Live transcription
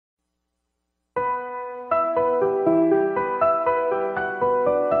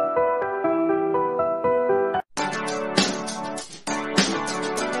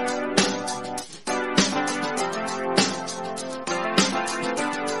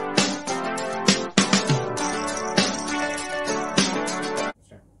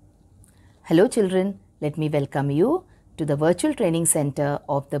Hello children, let me welcome you to the virtual training center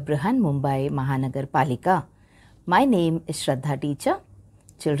of the Brihan Mumbai Mahanagar Palika. My name is Shraddha teacher.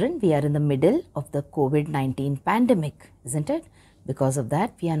 Children, we are in the middle of the COVID-19 pandemic, isn't it? Because of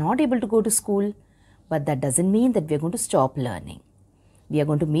that, we are not able to go to school, but that doesn't mean that we are going to stop learning. We are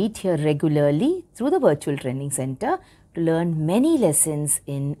going to meet here regularly through the virtual training center to learn many lessons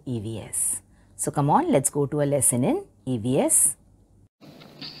in EVS. So come on, let's go to a lesson in EVS.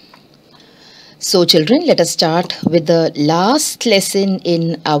 So children, let us start with the last lesson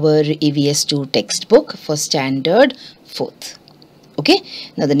in our EVS 2 textbook for standard 4th. Okay,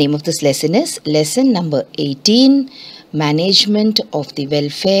 now the name of this lesson is lesson number 18, Management of the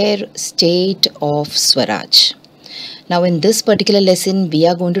Welfare State of Swaraj. Now in this particular lesson, we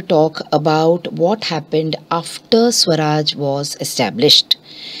are going to talk about what happened after Swaraj was established.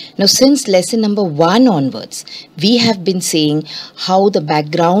 Now since lesson number 1 onwards, we have been seeing how the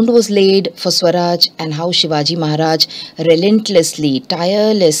background was laid for Swaraj and how Shivaji Maharaj relentlessly,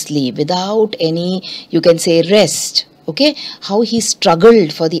 tirelessly, without any, you can say, rest, okay, how he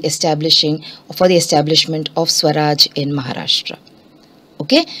struggled for the establishment of Swaraj in Maharashtra.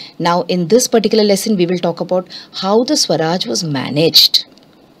 Okay, now in this particular lesson, we will talk about how the Swaraj was managed.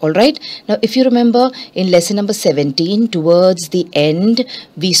 Alright, now if you remember in lesson number 17, towards the end,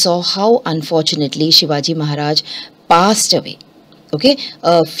 we saw how unfortunately Shivaji Maharaj passed away. Okay,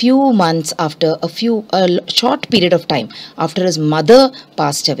 a few months after, a short period of time after his mother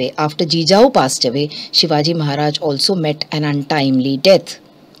passed away, after Jijau passed away, Shivaji Maharaj also met an untimely death.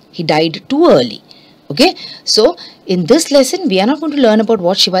 He died too early. Okay, so in this lesson, we are not going to learn about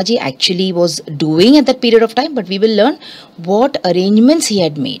what Shivaji actually was doing at that period of time, but we will learn what arrangements he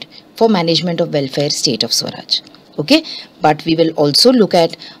had made for management of welfare state of Swaraj. Okay, but we will also look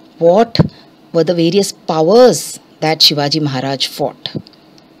at what were the various powers that Shivaji Maharaj fought.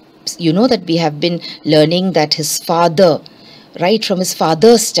 You know that we have been learning that his father, right from his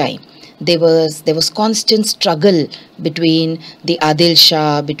father's time, there was constant struggle between the Adil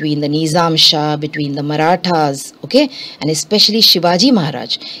Shah, between the Nizam Shah, between the Marathas, okay, and especially Shivaji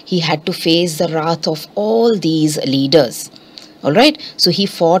Maharaj. He had to face the wrath of all these leaders. Alright, so he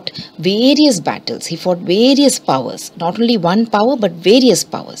fought various battles, he fought various powers, not only one power but various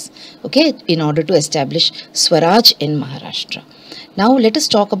powers, okay, in order to establish Swaraj in Maharashtra. Now let us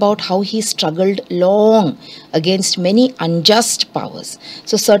talk about how he struggled long against many unjust powers.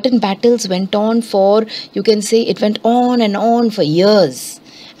 So certain battles went on for, you can say it went on and on for years.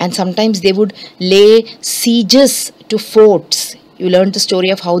 And sometimes they would lay sieges to forts. You learned the story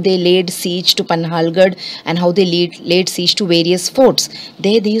of how they laid siege to Panhalgad and how they laid siege to various forts.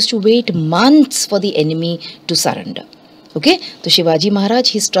 There they used to wait months for the enemy to surrender. Okay, so Shivaji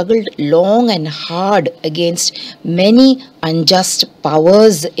Maharaj, he struggled long and hard against many unjust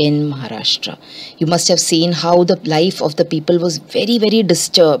powers in Maharashtra. You must have seen how the life of the people was very, very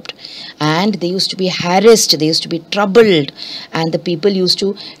disturbed, and they used to be harassed, they used to be troubled, and the people used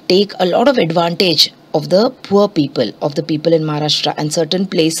to take a lot of advantage of the poor people, of the people in Maharashtra, and certain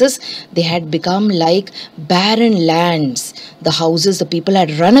places they had become like barren lands. The houses, the people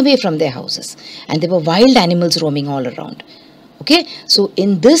had run away from their houses and there were wild animals roaming all around. Okay, so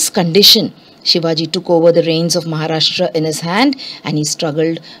in this condition, Shivaji took over the reins of Maharashtra in his hand and he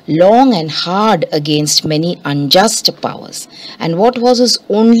struggled long and hard against many unjust powers. And what was his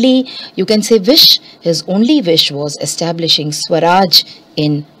only, you can say, wish? His only wish was establishing Swaraj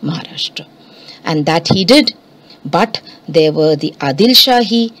in Maharashtra. And that he did. But there were the Adil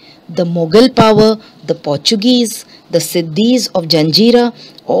Shahi, the Mughal power, the Portuguese, the Siddhis of Janjira.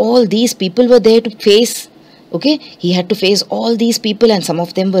 All these people were there to face. Okay, he had to face all these people, and some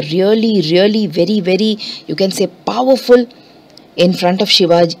of them were really, really very, very, you can say, powerful in front of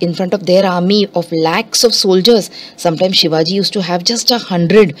Shivaji, in front of their army of lakhs of soldiers. Sometimes Shivaji used to have just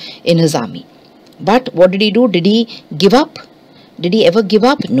 100 in his army. But what did he do? Did he give up? Did he ever give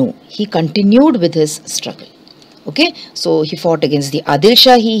up? No, he continued with his struggle. Okay, so he fought against the Adil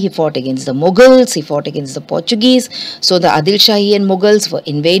Shahi, he fought against the Mughals, he fought against the Portuguese. So the Adil Shahi and Mughals were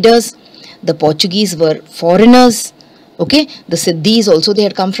invaders, the Portuguese were foreigners. Okay, the Siddhis also, they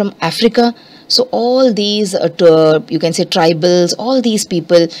had come from Africa. So all these, you can say, tribals, all these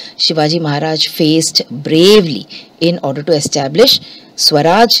people, Shivaji Maharaj faced bravely in order to establish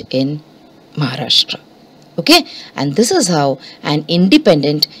Swaraj in Maharashtra. Okay, and this is how an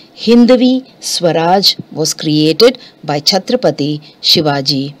independent Hindvi Swaraj was created by Chhatrapati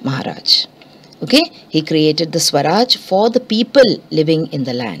Shivaji Maharaj. Okay, he created the Swaraj for the people living in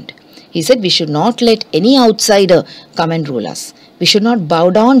the land. He said we should not let any outsider come and rule us. We should not bow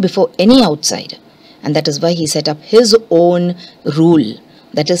down before any outsider. And that is why he set up his own rule.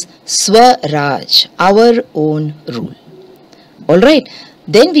 that is Swaraj, our own rule. Alright,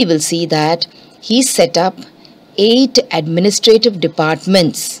 then we will see that he set up 8 administrative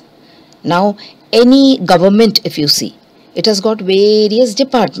departments. Now, any government, if you see, it has got various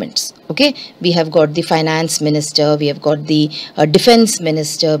departments. Okay, we have got the finance minister, we have got the defense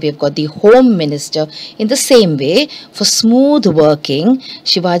minister, we have got the home minister. In the same way, for smooth working,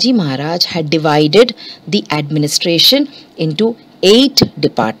 Shivaji Maharaj had divided the administration into 8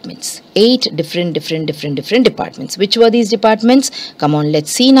 departments. 8 different departments. Which were these departments? Come on,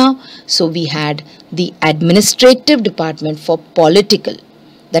 let's see now. So we had the administrative department for political,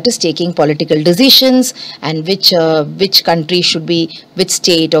 that is taking political decisions, and which country should be, which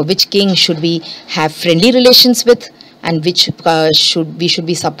state or which king should we have friendly relations with, and which should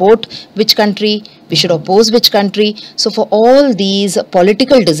we support which country, we should oppose which country. So for all these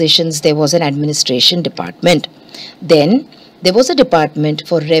political decisions, there was an administration department. Then there was a department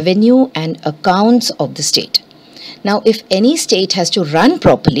for revenue and accounts of the state. Now, if any state has to run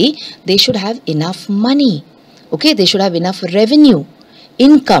properly, they should have enough money. Okay, they should have enough revenue,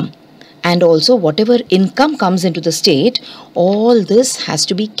 income, and also whatever income comes into the state, all this has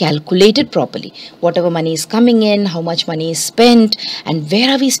to be calculated properly. Whatever money is coming in, how much money is spent, and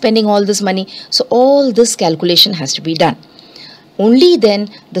where are we spending all this money. So all this calculation has to be done. Only then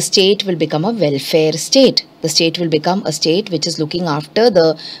the state will become a welfare state. The state will become a state which is looking after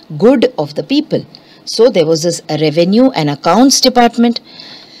the good of the people. So there was this revenue and accounts department.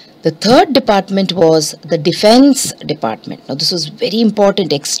 The third department was the defense department. Now this was very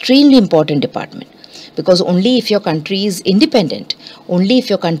important, extremely important department, because only if your country is independent, only if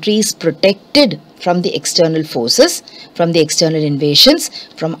your country is protected from the external forces, from the external invasions,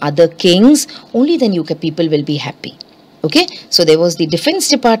 from other kings, only then you people will be happy. Okay, so there was the defense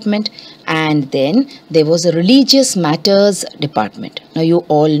department, and then there was a religious matters department. Now you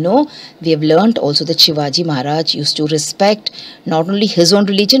all know, we have learnt also that Shivaji Maharaj used to respect not only his own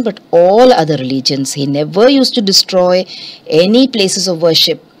religion but all other religions. He never used to destroy any places of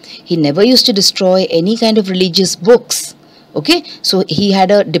worship. He never used to destroy any kind of religious books. Okay, so he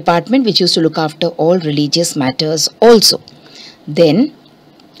had a department which used to look after all religious matters also. Then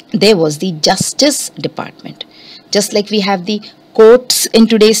there was the justice department. Just like we have the courts in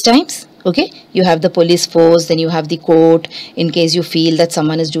today's times, okay, you have the police force, then you have the court in case you feel that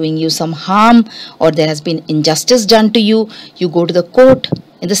someone is doing you some harm or there has been injustice done to you, you go to the court.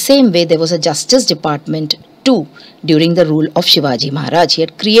 In the same way, there was a justice department too during the rule of Shivaji Maharaj. He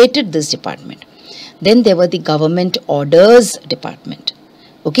had created this department. Then there were the government orders department,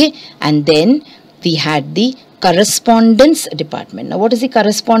 okay, and then we had the correspondence department. Now what is the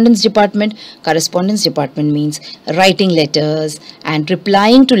correspondence department? Correspondence department means writing letters and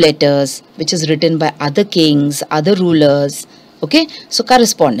replying to letters which is written by other kings, other rulers. Okay, so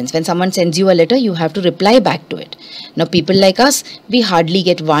correspondence, when someone sends you a letter, you have to reply back to it. Now people like us, we hardly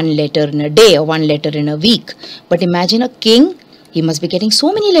get one letter in a day or one letter in a week, but imagine a king, he must be getting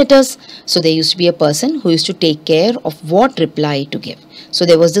so many letters. So there used to be a person who used to take care of what reply to give. So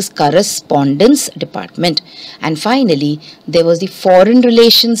there was this correspondence department. And finally, there was the foreign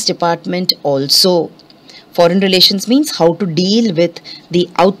relations department also. Foreign relations means how to deal with the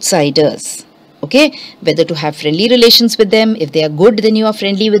outsiders. Okay, whether to have friendly relations with them. If they are good, then you are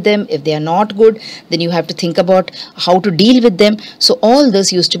friendly with them. If they are not good, then you have to think about how to deal with them. So all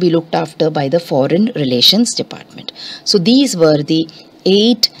this used to be looked after by the foreign relations department. So these were the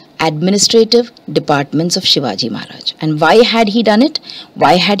 8 administrative departments of Shivaji Maharaj. And why had he done it?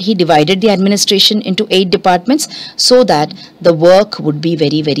 Why had he divided the administration into 8 departments? So that the work would be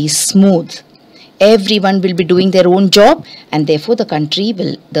very, very smooth. Everyone will be doing their own job, and therefore the country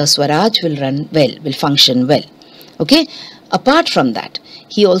will, the Swaraj will run well, will function well. Okay. Apart from that,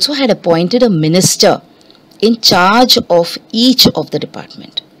 he also had appointed a minister in charge of each of the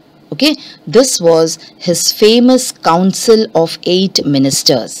department. Okay. This was his famous council of 8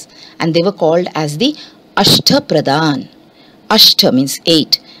 ministers, and they were called as the Ashta Pradhan. Ashta means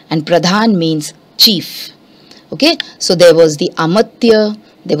 8 and Pradhan means chief. Okay. So there was the Amatya,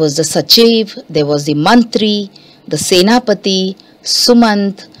 there was the Sachiv, there was the Mantri, the Senapati,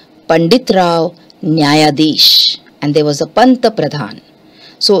 Sumant, Pandit Rao, Nyayadesh, and there was a Panta Pradhan.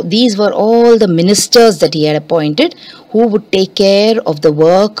 So these were all the ministers that he had appointed who would take care of the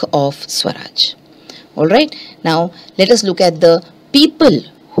work of Swaraj. Alright, now let us look at the people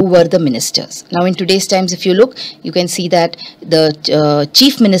who were the ministers. Now in today's times, if you look, you can see that the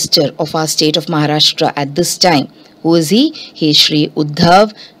chief minister of our state of Maharashtra at this time, who is he? He is Shri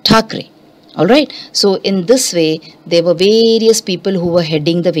Uddhav Thackeray. Alright, so in this way, there were various people who were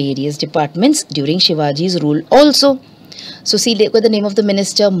heading the various departments during Shivaji's rule also. So see, look at the name of the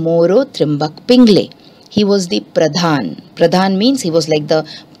minister, Moro Trimbak Pingle. He was the Pradhan. Pradhan means he was like the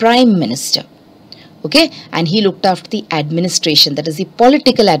prime minister. Okay, and he looked after the administration, that is the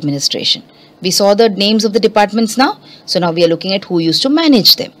political administration. We saw the names of the departments now. So now we are looking at who used to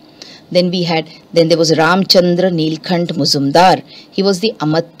manage them. Then there was Ramchandra Nilkant Muzumdar. He was the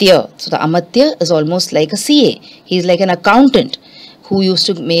Amatya. So the Amatya is almost like a CA. He is like an accountant who used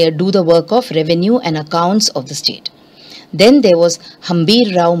to do the work of revenue and accounts of the state. Then there was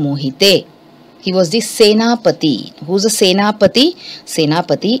Hambir Rao Mohite. He was the Senapati. Who's the Senapati?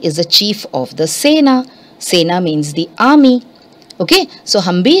 Senapati is the chief of the Sena. Sena means the army. Okay, so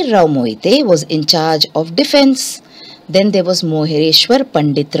Hambir Rao Mohite was in charge of defense. Then there was Mohereshwar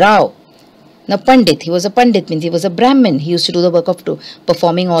Pandit Rao. Now Pandit, he was a Pandit, means he was a Brahmin. He used to do the work of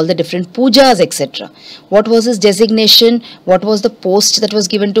performing all the different pujas, etc. What was his designation? What was the post that was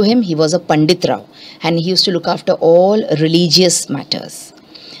given to him? He was a Pandit Rao, and he used to look after all religious matters.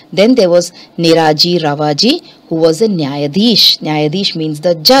 Then there was Niraji Ravaji, who was a Nyayadhish. Nyayadhish means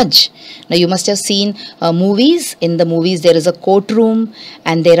the judge. Now you must have seen movies. In the movies there is a courtroom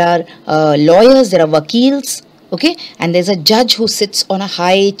and there are lawyers, there are vakils. Okay, and there's a judge who sits on a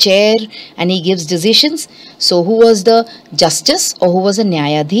high chair and he gives decisions. So who was the justice or who was a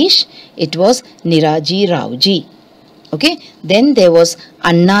Nyayadhish? It was Niraji Raoji. Okay, then there was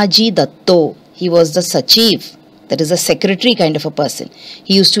Annaji Datto. He was the Sachiv. That is a secretary kind of a person.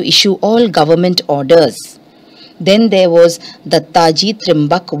 He used to issue all government orders. Then there was Dattaji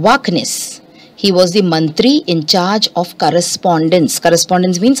Trimbak Vaknis. He was the Mantri in charge of correspondence.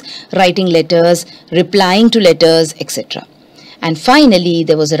 Correspondence means writing letters, replying to letters, etc. And finally,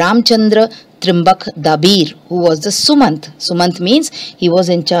 there was Ramchandra Trimbak Dabir, who was the Sumant. Sumant means he was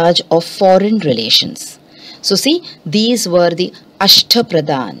in charge of foreign relations. So see, these were the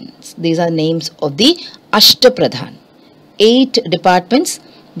Ashtapradhans. These are names of the Ashtapradhan. 8 departments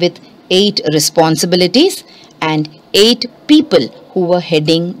with 8 responsibilities and 8 people who were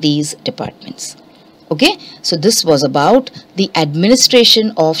heading these departments. Okay, so this was about the administration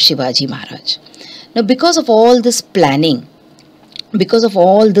of Shivaji Maharaj. Now because of all this planning, because of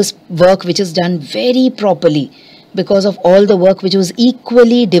all this work which is done very properly, because of all the work which was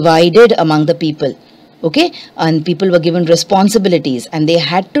equally divided among the people, okay, and people were given responsibilities and they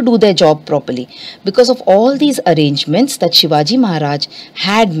had to do their job properly. Because of all these arrangements that Shivaji Maharaj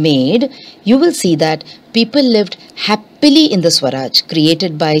had made, you will see that people lived happily in the Swaraj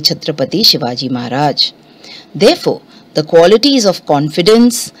created by Chhatrapati Shivaji Maharaj. Therefore, the qualities of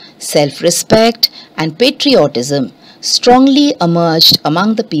confidence, self-respect and patriotism strongly emerged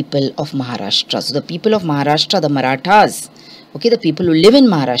among the people of Maharashtra. So the people of Maharashtra, the Marathas, okay, the people who live in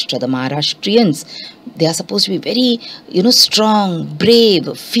Maharashtra, the Maharashtrians, they are supposed to be very, strong,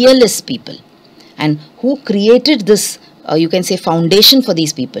 brave, fearless people. And who created this, you can say, foundation for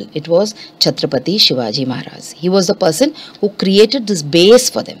these people? It was Chhatrapati Shivaji Maharaj. He was the person who created this base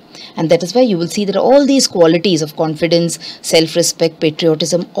for them. And that is why you will see that all these qualities of confidence, self-respect,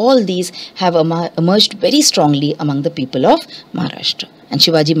 patriotism, all these have emerged very strongly among the people of Maharashtra. And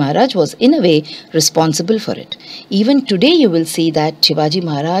Shivaji Maharaj was in a way responsible for it. Even today you will see that Shivaji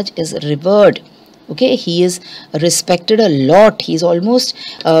Maharaj is revered. Okay, he is respected a lot. He is almost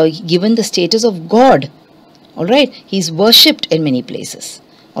given the status of God. Alright, he is worshipped in many places.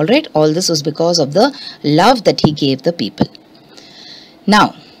 Alright, all this was because of the love that he gave the people.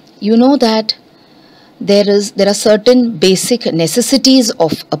 Now, you know that there are certain basic necessities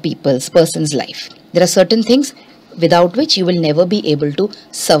of a person's life. There are certain things without which you will never be able to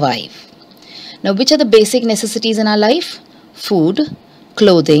survive. Now, which are the basic necessities in our life? Food,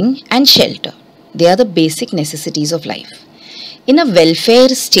 clothing and shelter. They are the basic necessities of life. In a welfare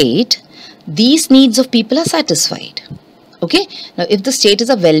state, these needs of people are satisfied. Okay? Now, if the state is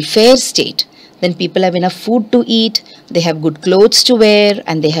a welfare state, then people have enough food to eat, they have good clothes to wear,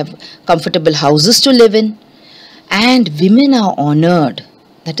 and they have comfortable houses to live in. And women are honored.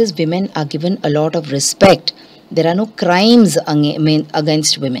 That is, women are given a lot of respect. There are no crimes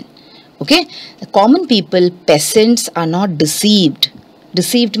against women. Okay? The common people, peasants, are not deceived.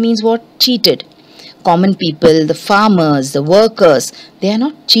 Deceived means what? Cheated. Common people, the farmers, the workers, they are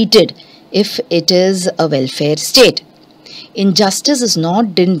not cheated if it is a welfare state. Injustice is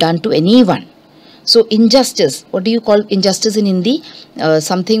not done to anyone. So injustice, what do you call injustice in Hindi?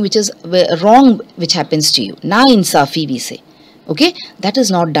 Something which is wrong which happens to you. Na insafi we say. Okay? That is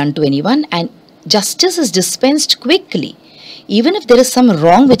not done to anyone, and justice is dispensed quickly. Even if there is some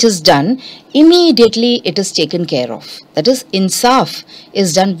wrong which is done, immediately it is taken care of. That is, insaf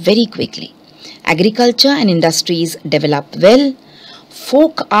is done very quickly. Agriculture and industries develop well.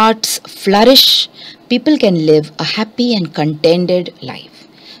 Folk arts flourish. people can live a happy and contented life.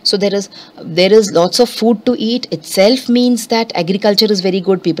 So there is lots of food to eat itself means that agriculture is very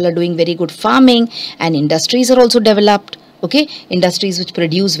good, people are doing very good farming, and industries are also developed. Okay, industries which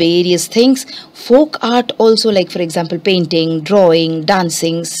produce various things. Folk art also, like for example painting, drawing,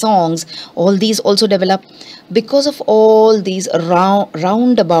 dancing, songs, all these also develop because of all these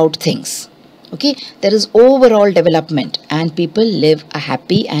roundabout things. Okay, there is overall development and people live a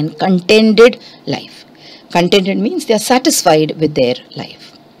happy and contented life. Contented means they are satisfied with their life.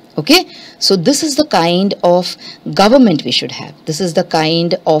 Okay, so this is the kind of government we should have. This is the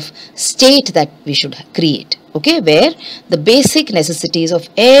kind of state that we should create. Okay, where the basic necessities of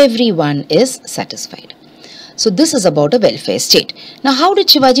everyone is satisfied. So this is about a welfare state. Now, how did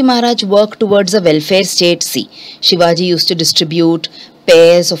Shivaji Maharaj work towards a welfare state? See, Shivaji used to distribute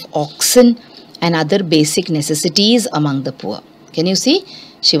pairs of oxen and other basic necessities among the poor. Can you see?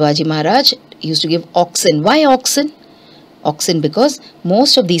 Shivaji Maharaj used to give oxen. Why oxen? Oxen because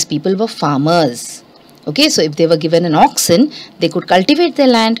most of these people were farmers. Okay, so if they were given an oxen, they could cultivate their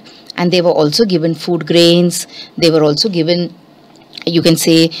land, and they were also given food grains. They were also given, you can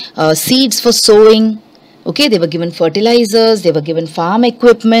say, seeds for sowing. Okay, they were given fertilizers, they were given farm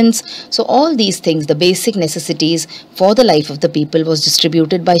equipments. So all these things, the basic necessities for the life of the people, was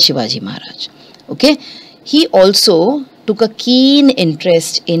distributed by Shivaji Maharaj. Okay, he also took a keen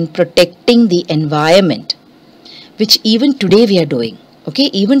interest in protecting the environment, which even today we are doing. Okay,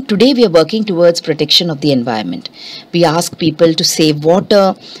 even today we are working towards protection of the environment. We ask people to save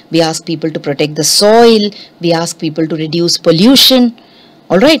water, we ask people to protect the soil, we ask people to reduce pollution.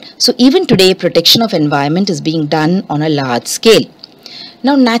 Alright, so even today protection of environment is being done on a large scale.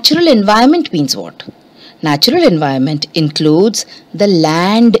 Now, natural environment means what? Natural environment includes the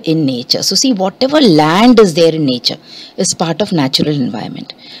land in nature. So see, whatever land is there in nature is part of natural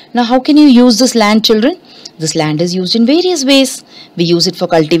environment. Now, how can you use this land, children? This land is used in various ways. We use it for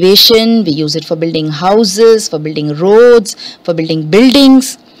cultivation, we use it for building houses, for building roads, for building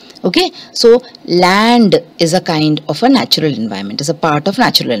buildings. Okay, so land is a kind of a natural environment, is a part of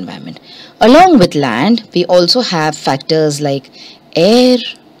natural environment. Along with land, we also have factors like air.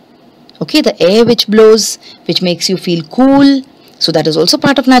 Okay, the air which blows, which makes you feel cool. So that is also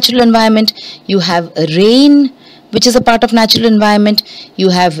part of natural environment. You have rain, which is a part of natural environment. You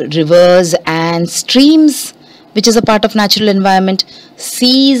have rivers and streams, which is a part of natural environment.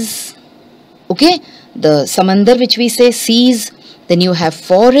 Seas, okay, the samandar which we say, seas. Then you have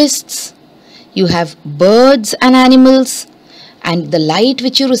forests, you have birds and animals, and the light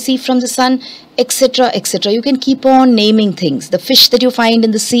which you receive from the sun, etc., etc. You can keep on naming things. The fish that you find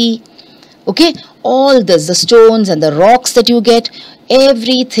in the sea, okay, all this, the stones and the rocks that you get,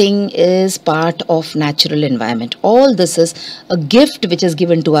 everything is part of natural environment. All this is a gift which is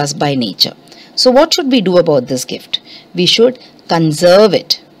given to us by nature. So what should we do about this gift? We should conserve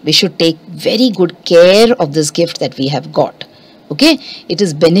it. We should take very good care of this gift that we have got. Okay, it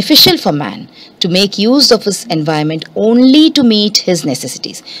is beneficial for man to make use of his environment only to meet his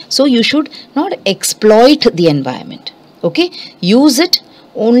necessities. So you should not exploit the environment. Okay, use it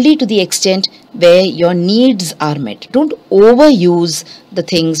only to the extent where your needs are met. Don't overuse the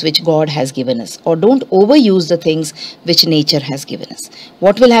things which God has given us, or don't overuse the things which nature has given us.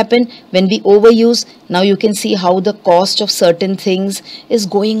 What will happen when we overuse? Now you can see how the cost of certain things is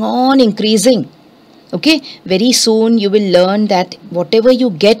going on increasing. Okay, very soon you will learn that whatever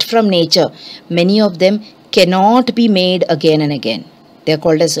you get from nature, many of them cannot be made again and again. They are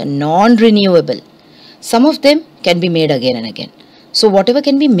called as non-renewable. Some of them can be made again and again. So whatever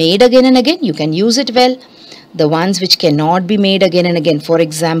can be made again and again, you can use it well. The ones which cannot be made again and again, for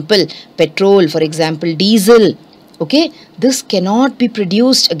example, petrol, for example, diesel, okay, this cannot be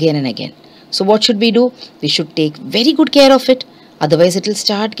produced again and again. So what should we do? We should take very good care of it. Otherwise, it will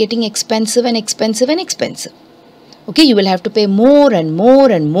start getting expensive and expensive and expensive. Okay, you will have to pay more and more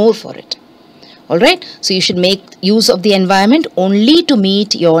and more for it. Alright, so you should make use of the environment only to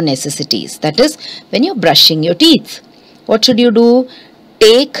meet your necessities. That is, when you're brushing your teeth, what should you do?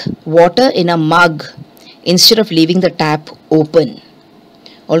 Take water in a mug instead of leaving the tap open.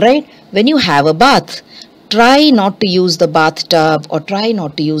 Alright, when you have a bath, try not to use the bathtub or try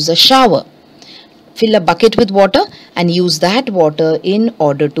not to use a shower. Fill a bucket with water and use that water in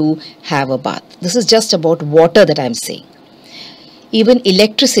order to have a bath. This is just about water that I am saying. Even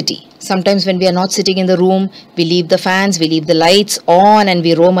electricity. Sometimes when we are not sitting in the room, we leave the fans, we leave the lights on and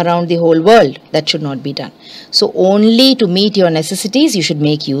we roam around the whole world. That should not be done. So only to meet your necessities, you should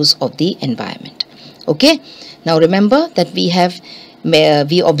make use of the environment. Okay. Now remember that we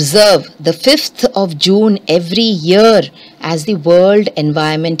observe the 5th of June every year as the World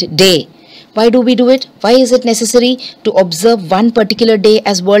Environment Day. Why do we do it? Why is it necessary to observe one particular day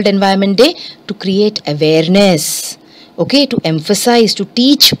as World Environment Day? To create awareness, okay, to emphasize, to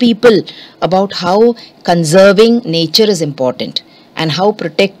teach people about how conserving nature is important and how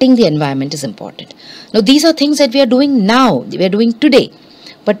protecting the environment is important. Now, these are things that we are doing now, we are doing today.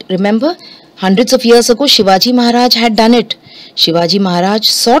 But remember, hundreds of years ago, Shivaji Maharaj had done it. Shivaji Maharaj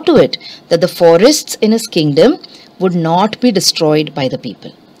saw to it that the forests in his kingdom would not be destroyed by the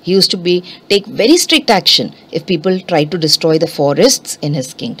people. He used to take very strict action if people tried to destroy the forests in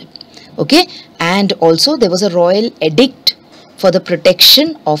his kingdom. Okay, and also there was a royal edict for the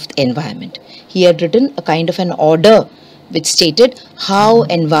protection of the environment. He had written a kind of an order which stated how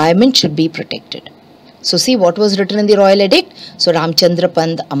environment should be protected. So see what was written in the royal edict. So Ramchandra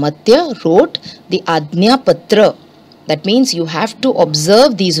Pant Amatya wrote the Ajna Patra. That means you have to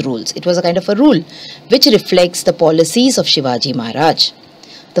observe these rules. It was a kind of a rule which reflects the policies of Shivaji Maharaj.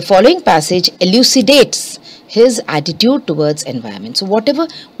 The following passage elucidates his attitude towards environment. So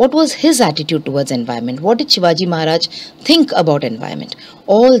what was his attitude towards environment? What did Shivaji Maharaj think about environment?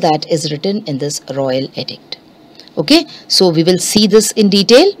 All that is written in this royal edict. Okay, so we will see this in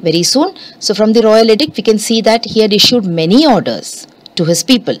detail very soon. So from the royal edict, we can see that he had issued many orders to his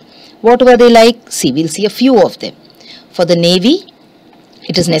people. What were they like? See, we'll see a few of them. For the navy,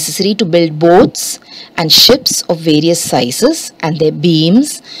 it is necessary to build boats and ships of various sizes and their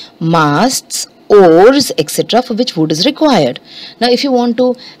beams, masts, oars, etc., for which wood is required. Now, if you want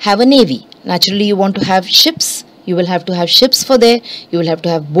to have a navy, naturally you want to have ships. You will have to have ships for there. You will have to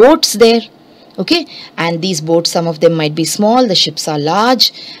have boats there. Okay, and these boats, some of them might be small, the ships are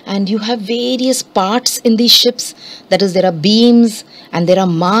large, and you have various parts in these ships. That is, there are beams and there are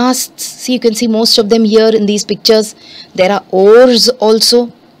masts. See, you can see most of them here in these pictures. There are oars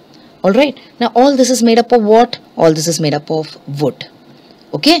also. Alright, now all this is made up of what? All this is made up of wood.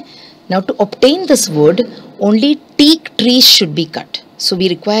 Okay, now to obtain this wood, only teak trees should be cut. So we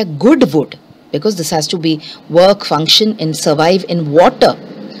require good wood because this has to be work, function, and survive in water.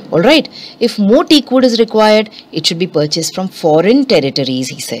 Alright, if more teak wood is required, it should be purchased from foreign territories,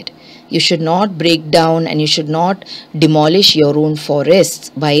 he said. You should not break down and you should not demolish your own forests,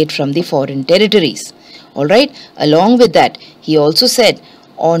 buy it from the foreign territories. Alright, along with that, he also said,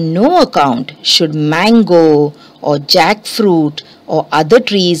 on no account should mango or jackfruit or other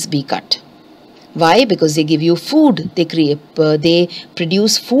trees be cut. Why? Because they give you food, they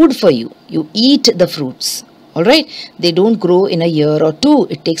produce food for you. You eat the fruits. Alright, they don't grow in a year or two.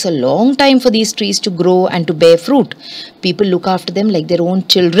 It takes a long time for these trees to grow and to bear fruit. People look after them like their own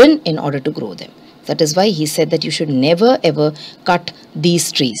children in order to grow them. That is why he said that you should never ever cut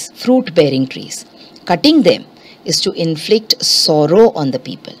these trees, fruit bearing trees. Cutting them is to inflict sorrow on the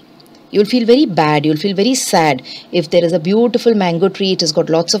people. You'll feel very bad, you'll feel very sad if there is a beautiful mango tree, it has got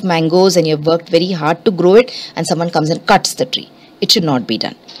lots of mangoes and you've worked very hard to grow it and someone comes and cuts the tree. It should not be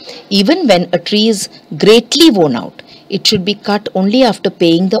done. Even when a tree is greatly worn out, it should be cut only after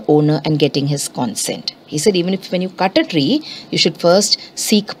paying the owner and getting his consent. He said even if when you cut a tree, you should first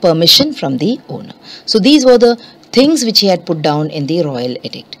seek permission from the owner. So these were the things which he had put down in the royal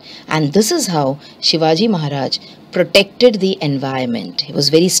edict. And this is how Shivaji Maharaj protected the environment. He was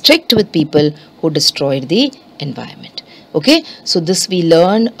very strict with people who destroyed the environment. Okay, so this we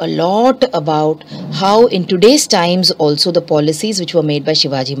learn a lot about how in today's times also the policies which were made by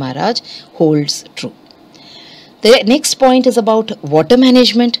Shivaji Maharaj holds true. The next point is about water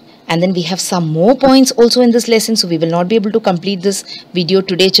management, and then we have some more points also in this lesson, so we will not be able to complete this video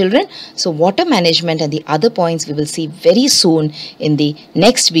today, children. So water management and the other points we will see very soon in the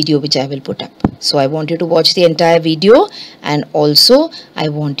next video which I will put up. So I want you to watch the entire video, and also I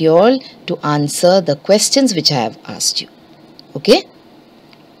want you all to answer the questions which I have asked you. Okay?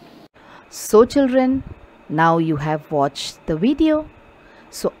 So children, now you have watched the video.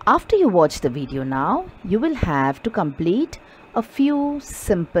 So after you watch the video now, you will have to complete a few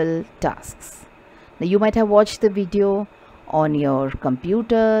simple tasks. Now you might have watched the video on your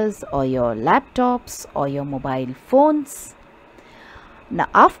computers or your laptops or your mobile phones. Now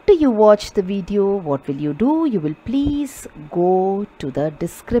after you watch the video, what will you do? You will please go to the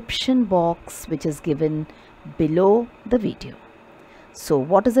description box which is given below the video. So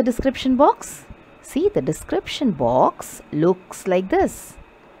what is the description box? See, the description box looks like this.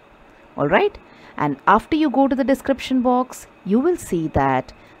 Alright, and after you go to the description box, you will see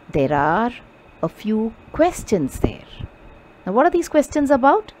that there are a few questions there. Now what are these questions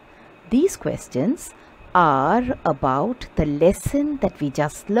about? These questions are about the lesson that we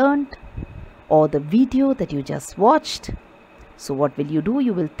just learned or the video that you just watched. So what will you do?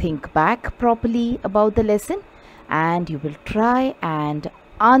 You will think back properly about the lesson and you will try and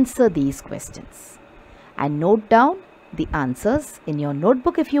answer these questions and note down the answers in your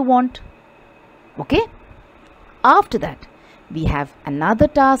notebook if you want. Okay? After that, we have another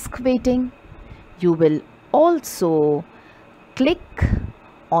task waiting. You will also click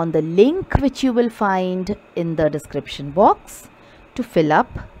on the link which you will find in the description box to fill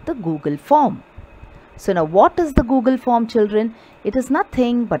up the Google form. So now what is the Google form, children? It is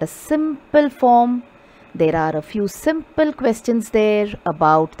nothing but a simple form. There are a few simple questions there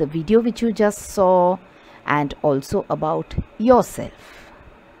about the video which you just saw and also about yourself.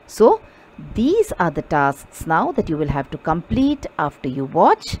 So these are the tasks now that you will have to complete after you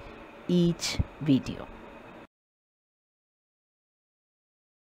watch each video.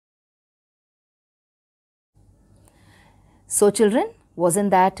 So children, wasn't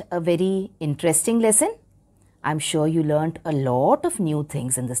that a very interesting lesson? I'm sure you learnt a lot of new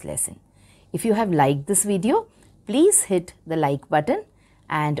things in this lesson. If you have liked this video, please hit the like button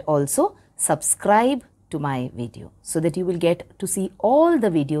and also subscribe to my video so that you will get to see all the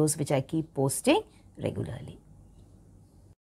videos which I keep posting regularly.